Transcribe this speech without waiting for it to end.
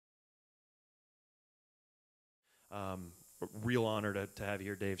A real honor to have you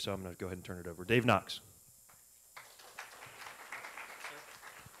here, Dave, so I'm going to go ahead and turn it over. Dave Knox.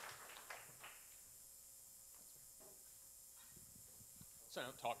 So I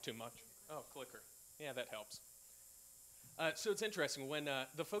don't talk too much. Oh, clicker. Yeah, that helps. So it's interesting. When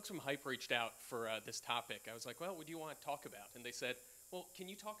the folks from Hype reached out for this topic, I was like, well, what do you want to talk about? And they said, well, can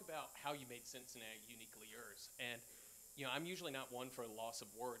you talk about how you made Cincinnati uniquely yours? And, you know, I'm usually not one for the loss of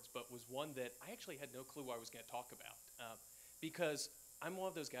words, but was one that I actually had no clue what I was going to talk about. Because I'm one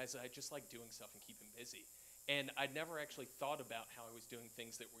of those guys that I just like doing stuff and keeping busy. And I'd never actually thought about how I was doing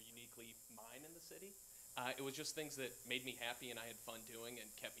things that were uniquely mine in the city. It was just things that made me happy and I had fun doing and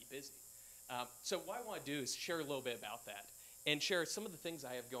kept me busy. So what I want to do is share a little bit about that and share some of the things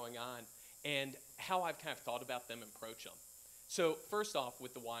I have going on and how I've kind of thought about them and approach them. So first off,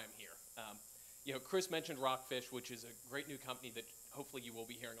 with the why I'm here. You know, Chris mentioned Rockfish, which is a great new company that hopefully you will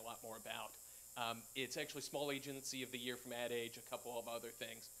be hearing a lot more about. It's actually Small Agency of the Year from Ad Age, a couple of other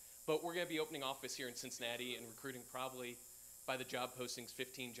things. But we're going to be opening office here in Cincinnati and recruiting probably by the job postings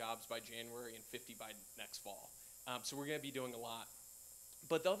 15 jobs by January and 50 by next fall. So we're going to be doing a lot.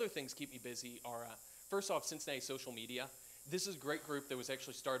 But the other things keep me busy are, first off, Cincinnati social media. This is a great group that was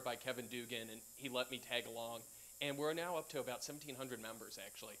actually started by Kevin Dugan, and he let me tag along. And we're now up to about 1,700 members,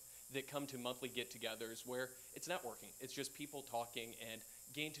 actually, that come to monthly get-togethers where it's networking. It's just people talking and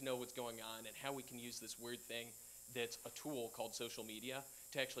getting to know what's going on and how we can use this weird thing that's a tool called social media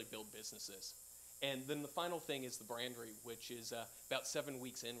to actually build businesses. And then the final thing is the Brandery, which is about 7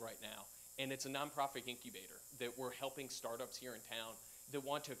 weeks in right now. And it's a nonprofit incubator that we're helping startups here in town that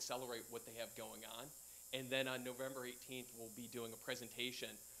want to accelerate what they have going on. And then on November 18th, we'll be doing a presentation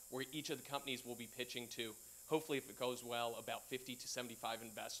where each of the companies will be pitching to, hopefully if it goes well, about 50 to 75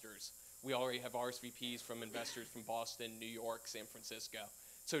 investors. We already have RSVPs from investors from Boston, New York, San Francisco.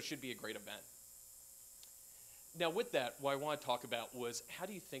 So it should be a great event. Now with that, what I want to talk about was how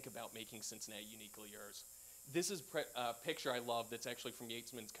do you think about making Cincinnati uniquely yours? This is a picture I love that's actually from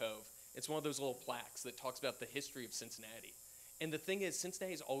Yatesman's Cove. It's one of those little plaques that talks about the history of Cincinnati. And the thing is,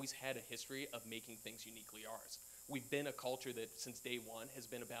 Cincinnati has always had a history of making things uniquely ours. We've been a culture that since day one has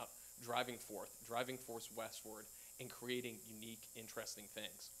been about driving force westward and creating unique, interesting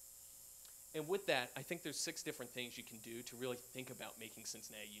things. And with that, I think there's 6 different things you can do to really think about making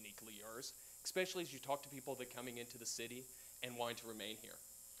Cincinnati uniquely yours, especially as you talk to people that are coming into the city and wanting to remain here.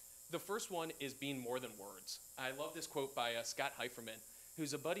 The first one is being more than words. I love this quote by Scott Heiferman,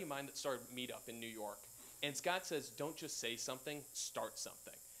 who's a buddy of mine that started Meetup in New York. And Scott says, don't just say something, start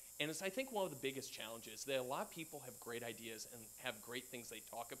something. And it's, I think, one of the biggest challenges that a lot of people have great ideas and have great things they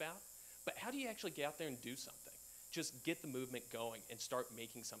talk about, but how do you actually get out there and do something? Just get the movement going and start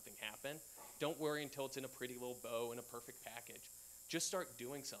making something happen. Don't worry until it's in a pretty little bow and a perfect package. Just start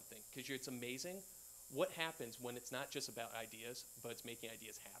doing something, because it's amazing what happens when it's not just about ideas, but it's making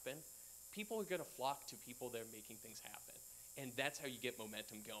ideas happen. People are going to flock to people that are making things happen. And that's how you get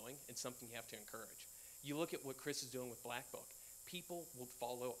momentum going, and something you have to encourage. You look at what Chris is doing with Black Book. People will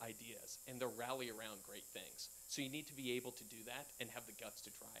follow ideas, and they'll rally around great things. So you need to be able to do that and have the guts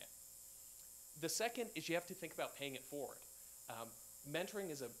to try it. The second is you have to think about paying it forward. Mentoring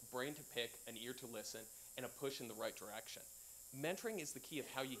is a brain to pick, an ear to listen, and a push in the right direction. Mentoring is the key of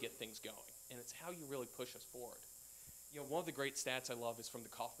how you get things going, and it's how you really push us forward. You know, one of the great stats I love is from the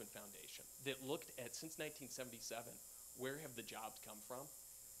Kauffman Foundation that looked at, since 1977, where have the jobs come from?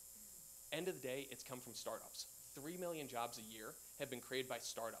 End of the day, it's come from startups. 3 million jobs a year have been created by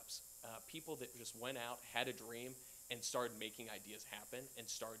startups. People that just went out, had a dream, and started making ideas happen and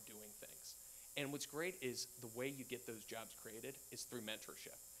started doing things. And what's great is the way you get those jobs created is through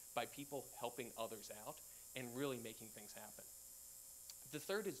mentorship, by people helping others out and really making things happen. The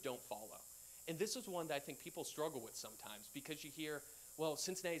third is don't follow. And this is one that I think people struggle with sometimes because you hear, well,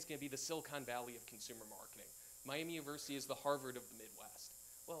 Cincinnati is going to be the Silicon Valley of consumer marketing. Miami University is the Harvard of the Midwest.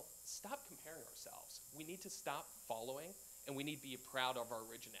 Well, stop comparing ourselves. We need to stop following, and we need to be proud of our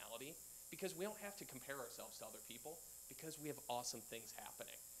originality, because we don't have to compare ourselves to other people, because we have awesome things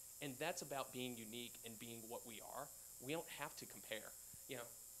happening. And that's about being unique and being what we are. We don't have to compare. You know,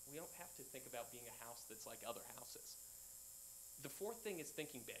 we don't have to think about being a house that's like other houses. The fourth thing is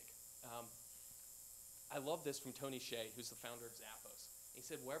thinking big. I love this from Tony Hsieh, who's the founder of Zappos. He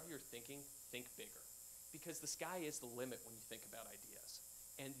said, wherever you're thinking, think bigger. Because the sky is the limit when you think about ideas.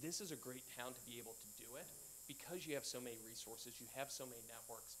 And this is a great town to be able to do it because you have so many resources, you have so many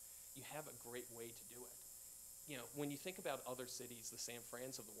networks, you have a great way to do it. You know, when you think about other cities, the San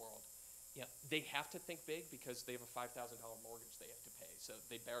Frans of the world, you know, they have to think big because they have a $5,000 mortgage they have to pay. So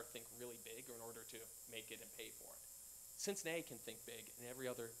they better think really big in order to make it and pay for it. Cincinnati can think big, and every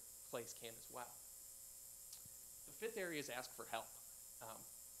other place can as well. fifth area is ask for help. Um,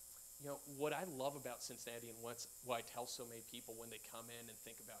 what I love about Cincinnati and why I tell so many people when they come in and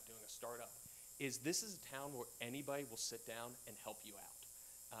think about doing a startup is this is a town where anybody will sit down and help you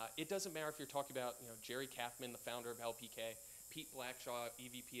out. It doesn't matter if you're talking about Jerry Kaufman, the founder of LPK, Pete Blackshaw,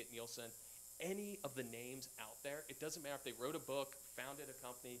 EVP at Nielsen, any of the names out there. It doesn't matter if they wrote a book, founded a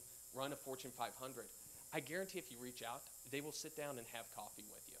company, run a Fortune 500. I guarantee if you reach out, they will sit down and have coffee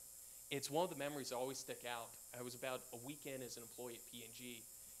with you. It's one of the memories that always stick out. I was about a weekend as an employee at P&G,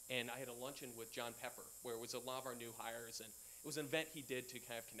 and I had a luncheon with John Pepper, where it was a lot of our new hires, and it was an event he did to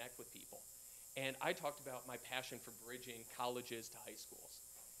kind of connect with people. And I talked about my passion for bridging colleges to high schools.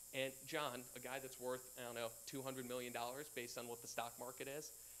 And John, a guy that's worth, I don't know, $200 million based on what the stock market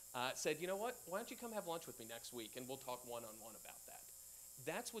is, said, you know what, why don't you come have lunch with me next week, and we'll talk one-on-one about that.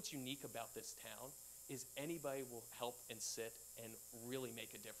 That's what's unique about this town, is anybody will help and sit and really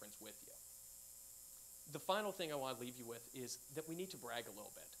make a difference with you. The final thing I want to leave you with is that we need to brag a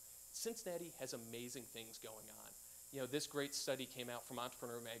little bit. Cincinnati has amazing things going on. This great study came out from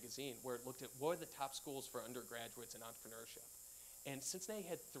Entrepreneur Magazine where it looked at what are the top schools for undergraduates in entrepreneurship. And Cincinnati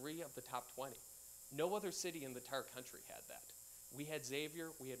had 3 of the top 20. No other city in the entire country had that. We had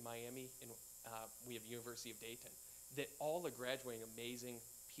Xavier, we had Miami, and we have University of Dayton, that all are graduating amazing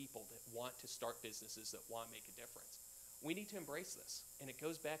people that want to start businesses, that want to make a difference. We need to embrace this. And it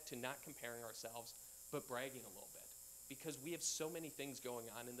goes back to not comparing ourselves, but bragging a little bit. Because we have so many things going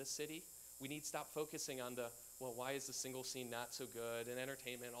on in this city, we need to stop focusing on why is the single scene not so good, and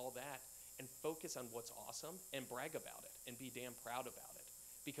entertainment and all that, and focus on what's awesome and brag about it and be damn proud about it.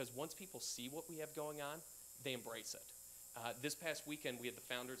 Because once people see what we have going on, they embrace it. This past weekend, we had the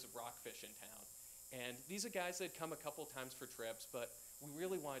founders of Rockfish in town. And these are guys that come a couple times for trips, but we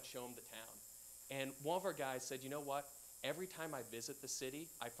really wanted to show them the town. And one of our guys said, you know what? Every time I visit the city,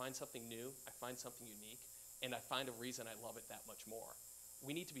 I find something new, I find something unique, and I find a reason I love it that much more.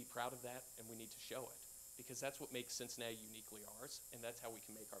 We need to be proud of that, and we need to show it, because that's what makes Cincinnati uniquely ours, and that's how we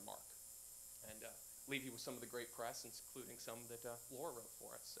can make our mark. And leave you with some of the great press, including some that Laura wrote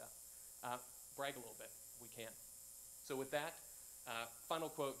for us. Brag a little bit, we can. So with that, final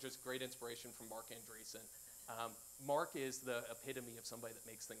quote, just great inspiration from Mark Andreessen. Mark is the epitome of somebody that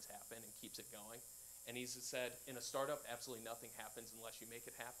makes things happen and keeps it going. And he's said, in a startup, absolutely nothing happens unless you make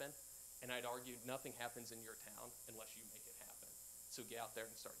it happen. And I'd argue nothing happens in your town unless you make it happen. So get out there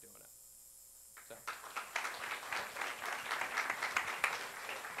and start doing it. So.